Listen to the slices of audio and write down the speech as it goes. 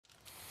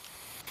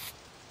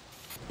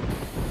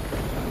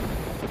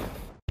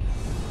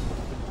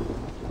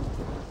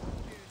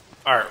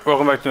Alright,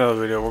 welcome back to another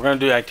video. We're gonna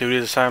do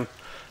activities this time.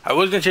 I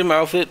was gonna change my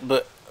outfit,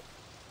 but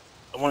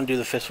I wanna do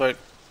the fight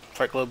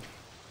club.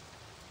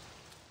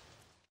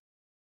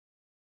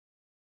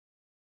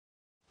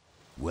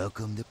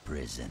 Welcome to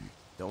prison.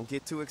 Don't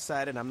get too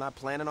excited, I'm not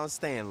planning on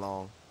staying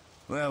long.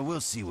 Well,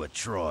 we'll see what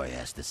Troy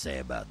has to say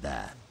about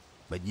that.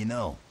 But you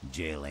know,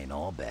 jail ain't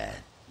all bad.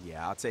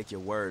 Yeah, I'll take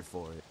your word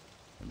for it.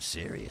 I'm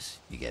serious.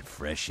 You get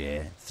fresh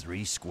air,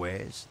 3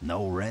 squares,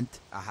 no rent.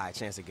 A high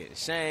chance of getting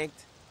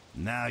shanked.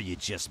 Now you're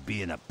just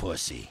being a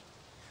pussy.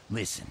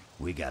 Listen,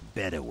 we got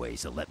better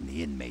ways of letting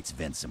the inmates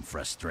vent some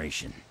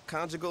frustration.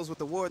 Conjugals with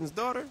the warden's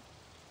daughter?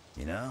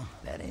 You know,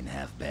 that ain't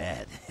half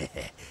bad.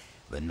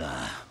 But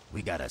nah,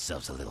 we got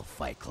ourselves a little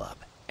fight club.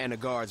 And the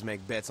guards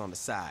make bets on the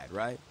side,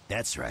 right?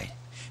 That's right.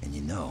 And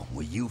you know,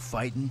 with you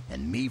fighting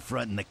and me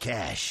fronting the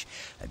cash,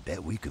 I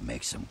bet we could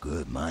make some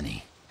good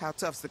money. How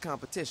tough's the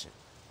competition?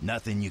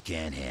 Nothing you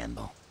can't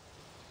handle.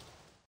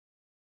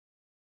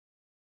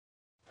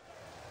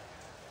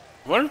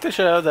 I wonder if they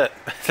should have that.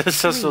 This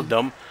sounds so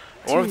dumb.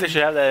 I wonder if they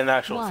should have that in the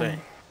actual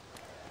thing.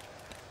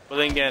 But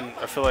then again,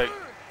 I feel like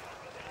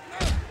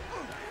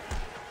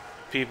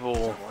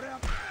people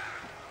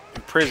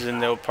in prison,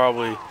 they'll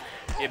probably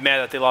get mad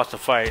that they lost a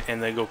fight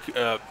and they go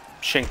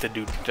shank the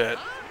dude that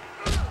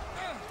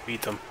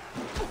beat them.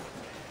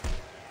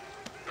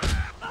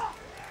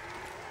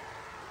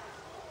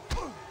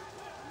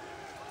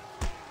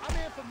 I'm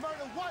in for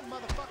murder one,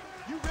 motherfucker.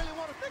 You really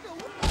want to think of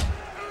what?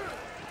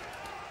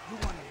 You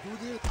want to do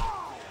this?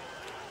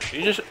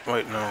 You just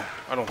wait. No,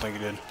 I don't think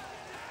he did.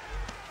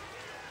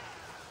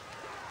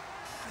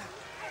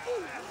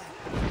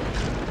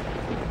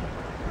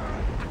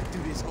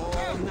 Do this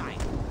all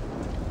night.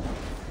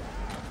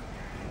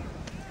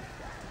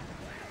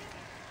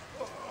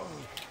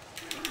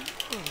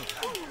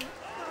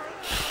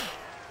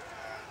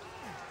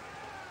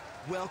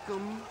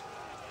 Welcome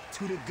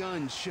to the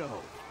gun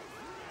show.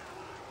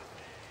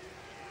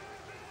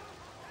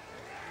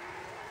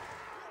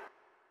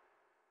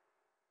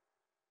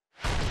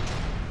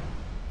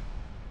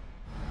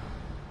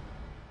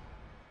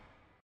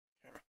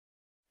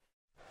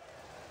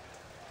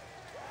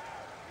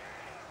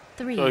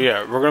 So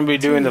yeah, we're gonna be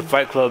doing the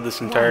fight club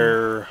this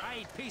entire.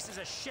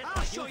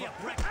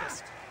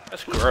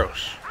 That's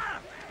gross.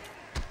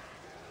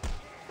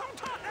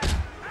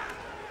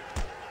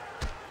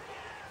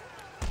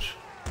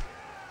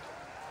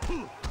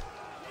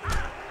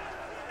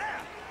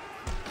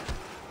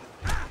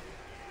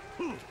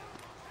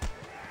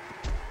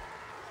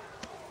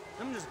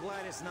 I'm just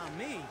glad it's not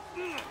me.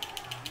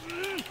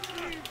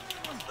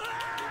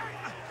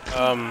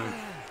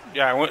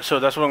 Yeah, so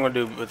that's what I'm gonna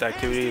do with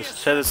activities.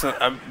 Said this,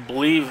 I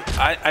believe,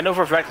 I know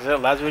for a fact I said it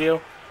last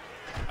video.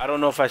 I don't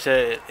know if I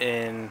said it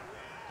in.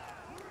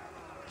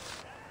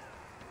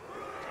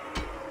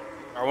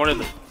 I wanted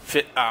the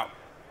fist.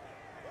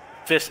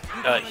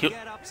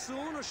 Get up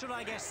soon, or should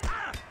I get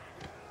stabbed?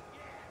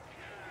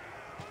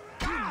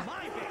 My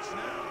bitch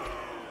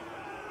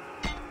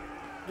now.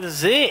 What is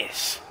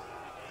this?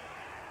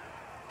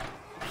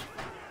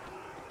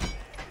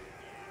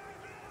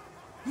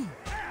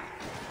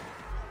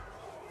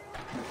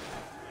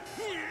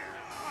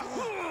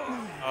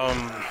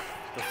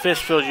 The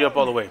fist fills you up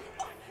all the way.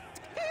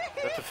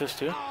 That's the fist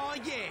too? Oh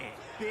yeah,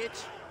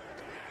 bitch.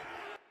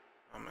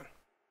 Oh man.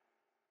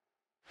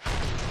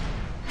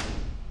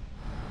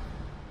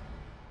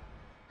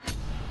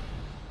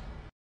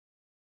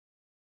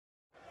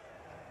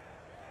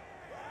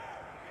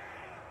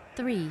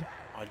 Three,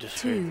 I just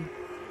 2,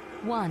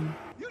 1.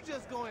 You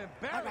just gonna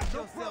embarrass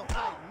yourself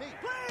like me.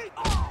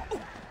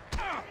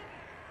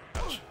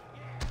 Ouch.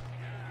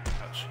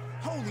 Ouch.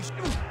 Holy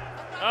shit.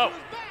 Oh.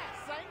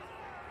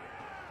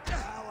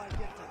 How I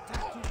get to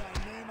tattoo my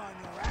name on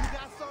your ass? You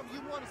got something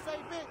you want to say,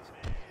 bitch?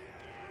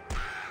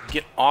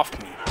 Get off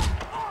me. I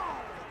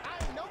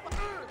ain't nobody.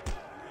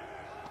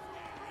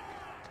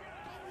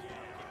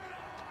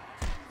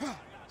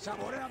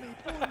 Saborea mi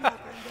puño,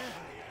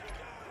 pendejo.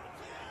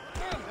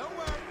 Don't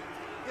worry.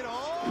 It'll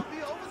all be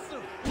over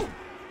soon.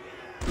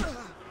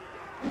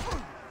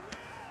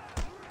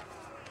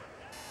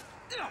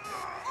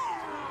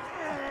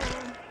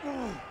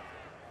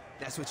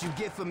 That's what you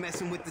get for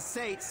messing with the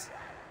Saints.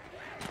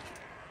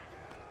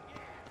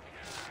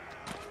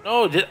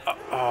 No, no.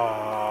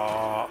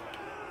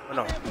 I'm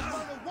in for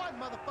murder one,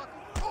 motherfucker.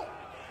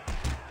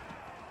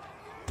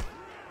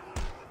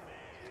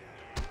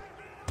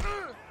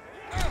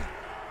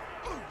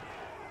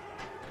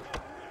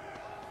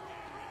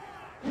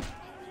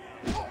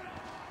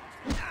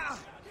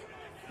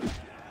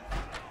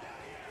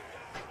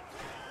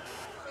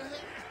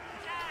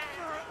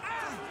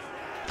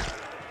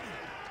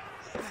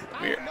 I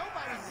ain't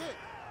nobody's dick.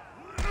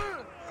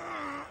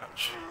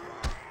 Ouch.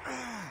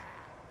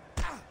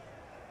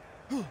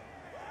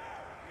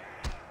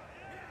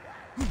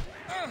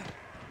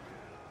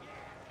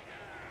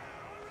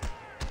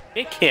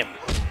 Kick him.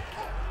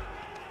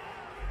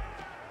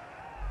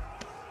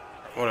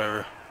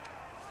 Whatever.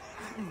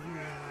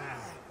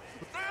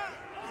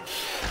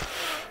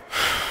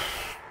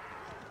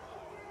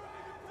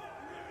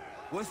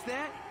 What's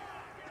that?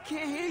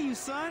 Can't hear you,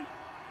 son.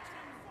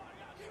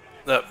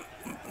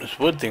 This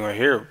wood thing right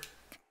here,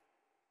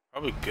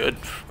 probably good,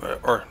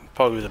 or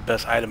probably the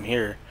best item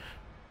here.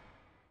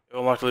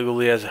 Unlocked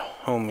legally as a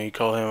homie.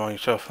 Call him on your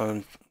cell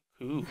phone.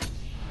 Ooh.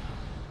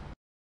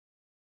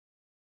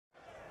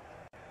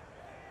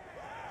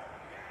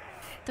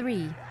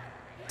 Three,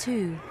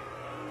 two,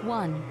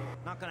 one.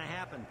 Not gonna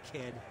happen,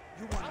 kid.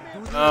 You wanna do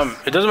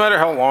this? It doesn't matter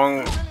how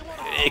long.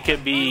 It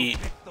could be,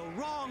 The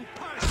wrong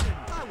person.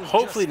 I was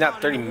hopefully just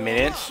not 30 starting to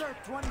minutes. Sir,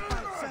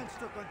 25 cents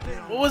to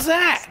continue. What was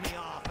that? piss me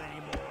off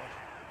anymore.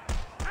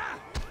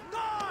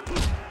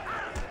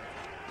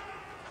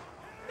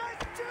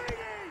 That's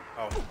cheating!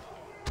 Oh,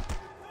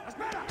 That's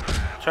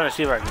better! trying to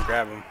see if I can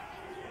grab him.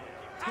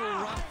 Too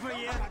rough for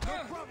you. No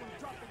problem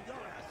dropping your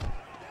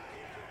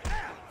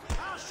ass.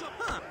 I'll show.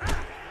 Huh.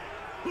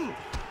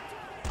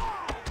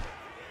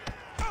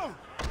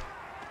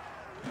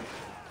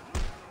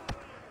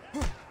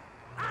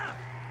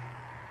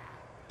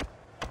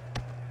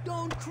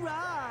 Don't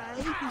cry.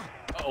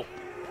 Oh,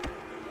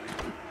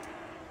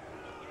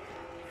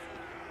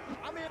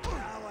 I'm in.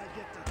 Now I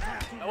get to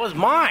tattoo that was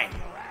mine.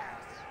 your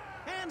ass.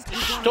 Hands You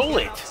gonna stole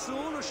get it. up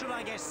soon, or should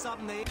I get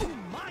something to eat?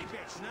 My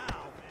bitch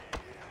now.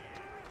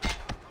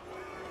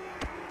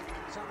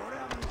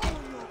 Saborea mi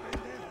puño,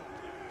 pendejo.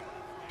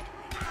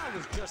 I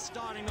was just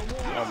starting to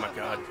warm Oh up. my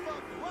God.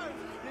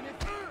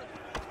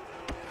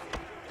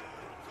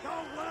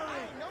 Don't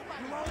worry.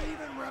 You won't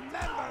even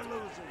remember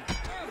losing.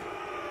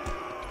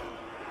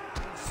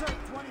 Insert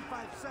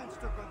 25 cents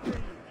to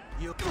continue.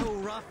 You too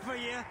rough for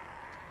you?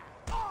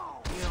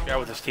 Guy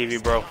with this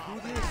TV, bro.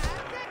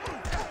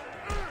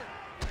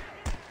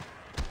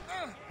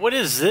 What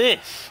is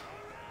this?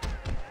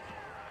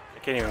 I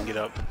can't even get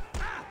up.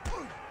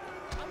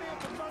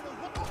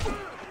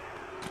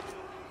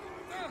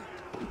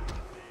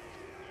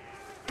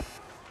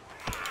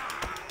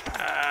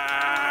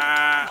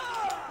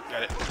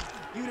 Got it.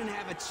 You didn't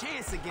have a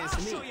chance against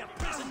I'll me. show you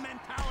prison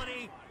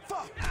mentality.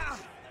 Fuck.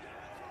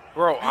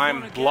 Bro, You I'm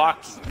wanna get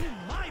blocking. up? You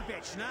my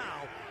bitch now.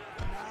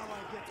 Now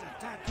I get to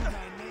tattoo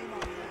my name on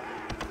your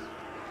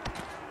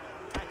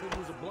ass. I could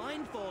use a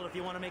blindfold if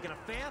you want to make it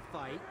a fair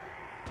fight.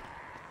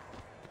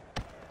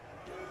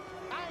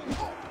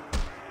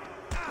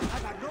 I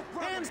got no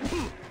problem. Hands.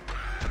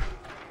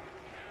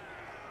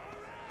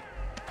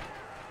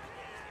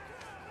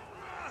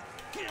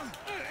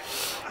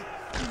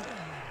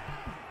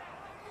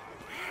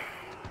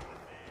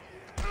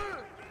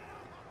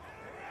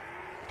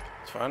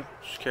 It's fine.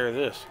 Just carry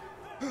this.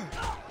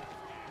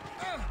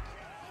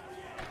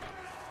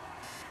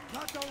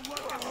 That don't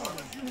work as well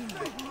as you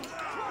think.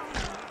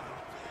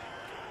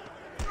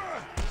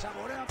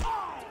 Saborea.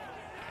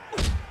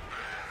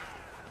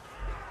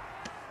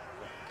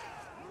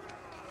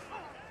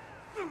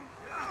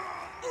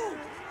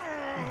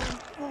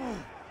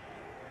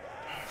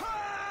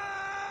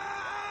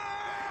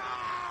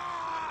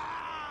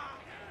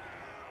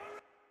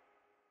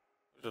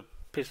 There's a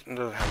piston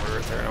doesn't have it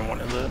right there. I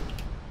wanted that.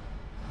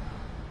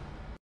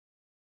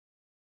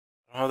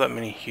 I don't have that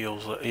many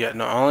heals. Yeah,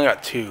 no, I only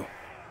got 2.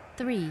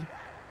 Three,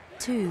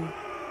 two,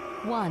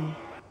 one.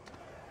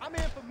 I'm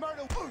in for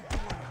murder. You wanna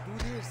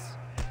do this?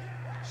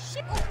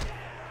 Shit.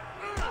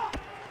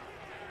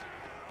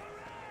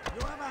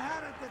 You ever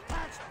had a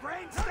detached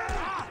brain stem?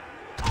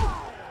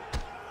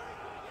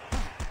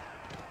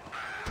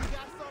 You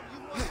got something you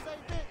want to say,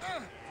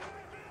 bitch?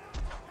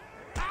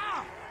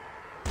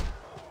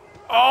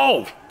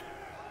 Oh!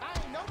 I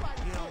ain't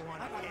nobody. You don't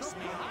want to piss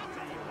me off.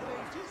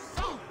 You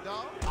so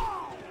dog.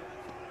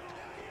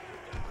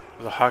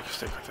 There's a hockey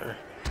stick right there.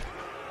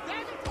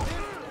 Damn it, this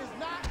is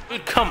not.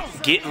 Dude, come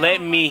get.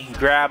 Let me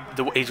grab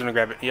the. He's gonna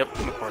grab it. Yep,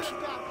 of course. You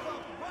got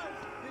fucking worse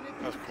than if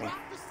you That's cool.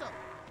 dropped yourself.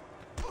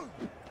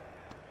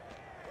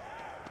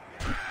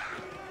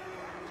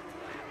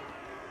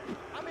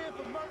 I'm in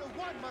for murder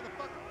one,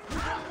 motherfucker. You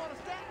really want to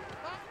stack?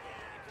 Huh?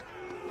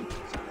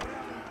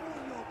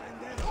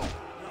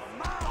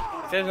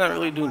 That's not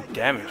really doing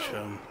damage to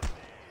him.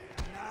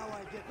 Now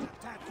I get to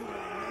tattoo my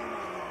name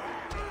on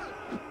your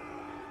ass.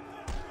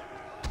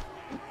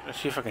 Let's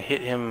see if I can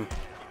hit him.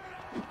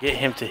 Get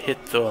him to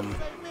hit the. Say, bitch.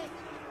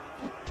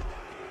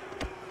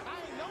 I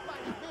ain't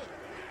nobody, bitch.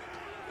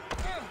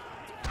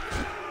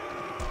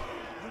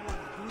 You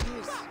wanna do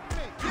this?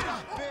 Get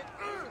up,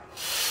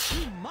 bitch.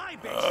 You my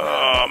bitch.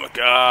 Oh my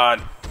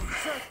God.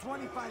 Sir,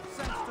 25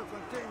 cents to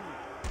continue.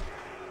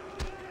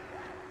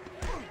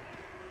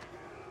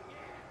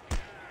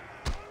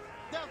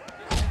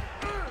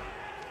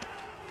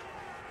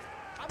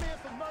 I'm in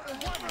for murder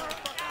one,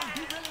 motherfucker.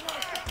 You really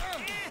want to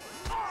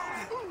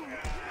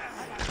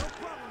I got no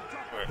problem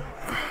dropping.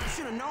 You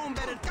should have known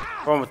better.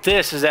 Problem with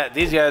this is that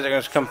these guys are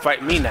gonna come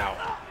fight me now.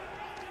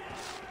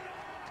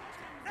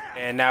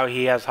 And now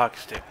he has hockey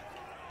stick.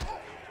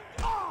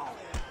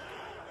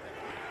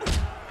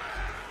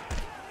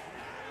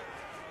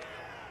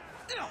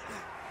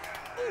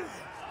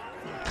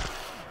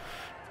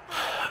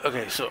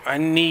 Okay, so I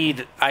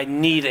need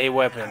a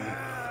weapon.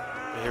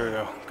 Here we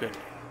go. Good.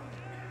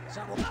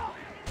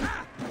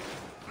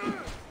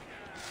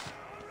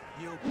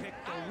 You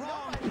picked the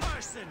wrong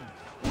listen.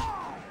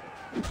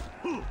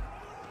 Okay,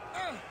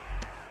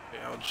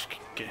 I'll just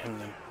get him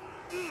then.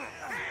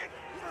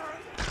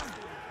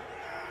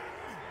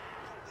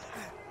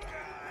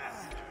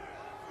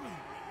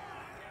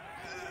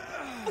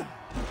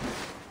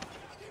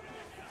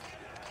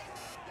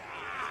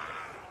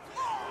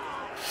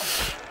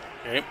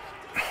 Okay.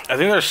 I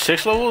think there's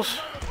 6 levels.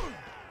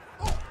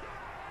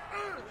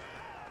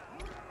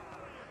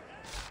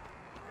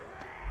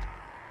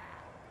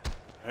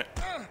 Okay.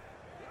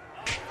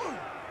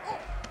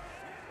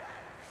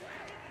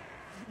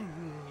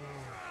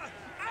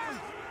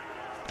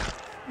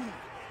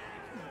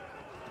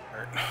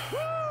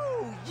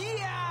 Woo!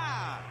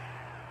 Yeah!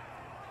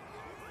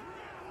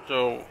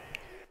 So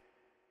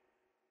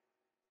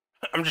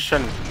I'm just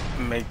trying to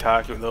make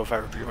talk, even though if I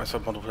repeat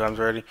myself multiple times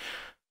already.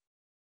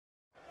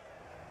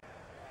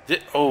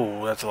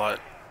 Oh, that's a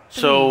lot.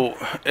 So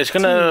it's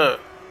gonna.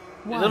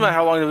 It doesn't matter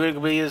how long the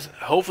video is.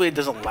 Hopefully, it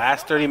doesn't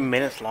last 30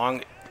 minutes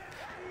long.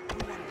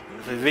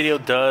 If the video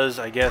does,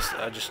 I guess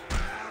I'll just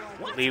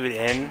leave it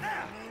in.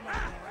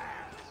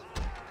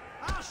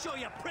 I'll show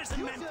you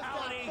prison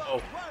mentality.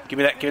 Oh, give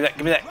me that! Give me that!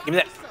 Give me that! Give me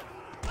that!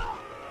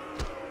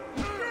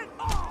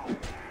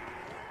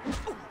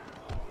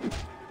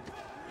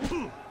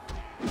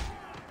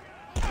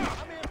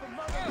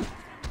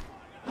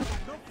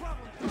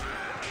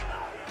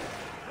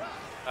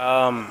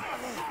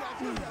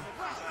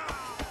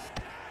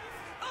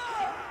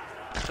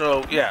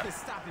 So yeah. Nothing's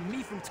stopping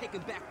me from taking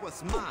back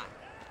what's mine.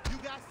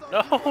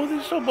 No,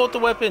 these are both the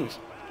weapons.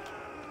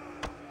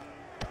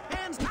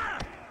 Hands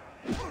up.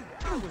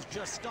 I was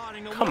just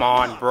starting to Come warm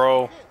on, up.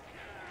 bro.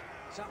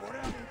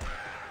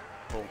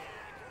 Oh.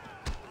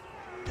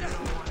 You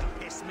don't want to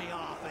piss me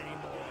off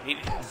anymore. I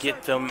need to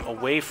get them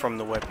away from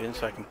the weapon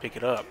so I can pick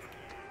it up.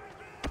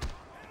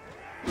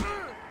 Too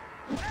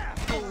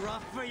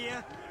rough for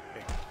you?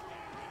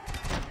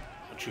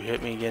 Don't you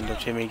hit me again, don't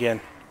you hit me again.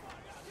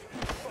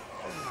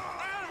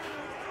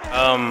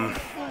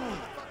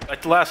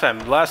 Like the last time.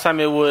 The last time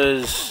it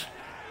was...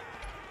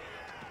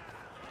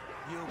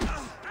 You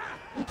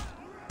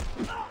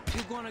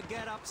gonna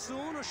get up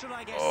soon, or should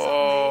I get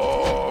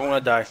Oh, I'm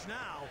gonna die. something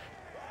now?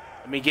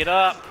 Let me get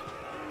up.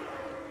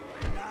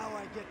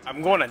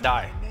 I'm gonna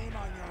die.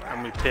 I'm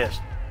gonna be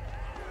pissed.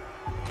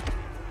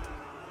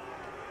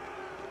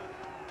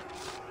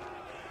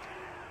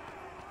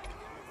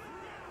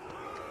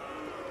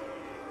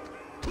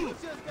 You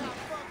just got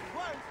fucked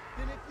worse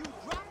than if you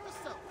dropped the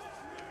soap.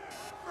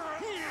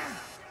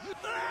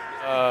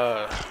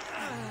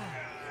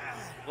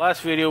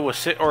 Last video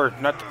was or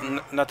not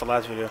the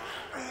last video.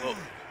 Well,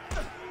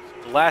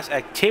 the last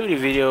activity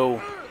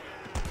video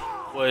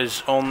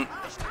was only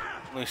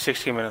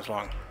 16 minutes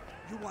long.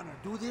 You wanna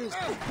do this?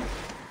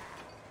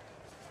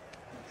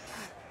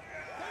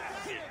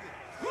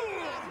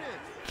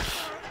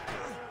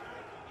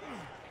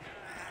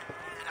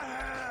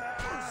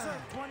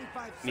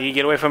 Need to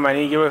get away from. I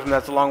need to get away from.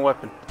 That's a long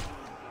weapon.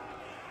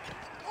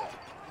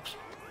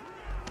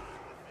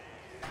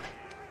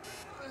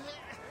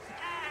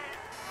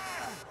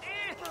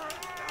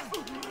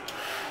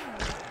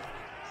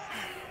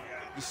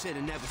 You should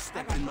have never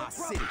stepped in my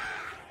city.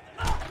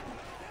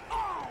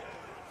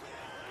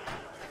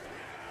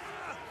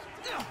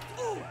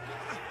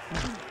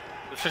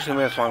 It's 16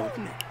 minutes long.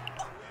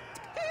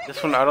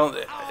 This one I don't.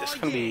 It's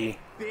gonna be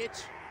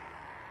Bitch.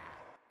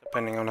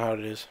 depending on how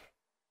it is.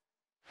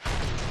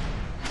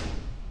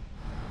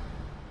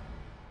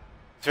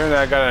 Considering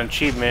that I got an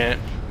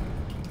achievement,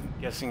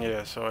 guessing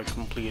yeah, so I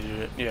completed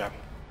it. Yeah.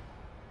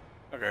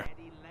 Okay.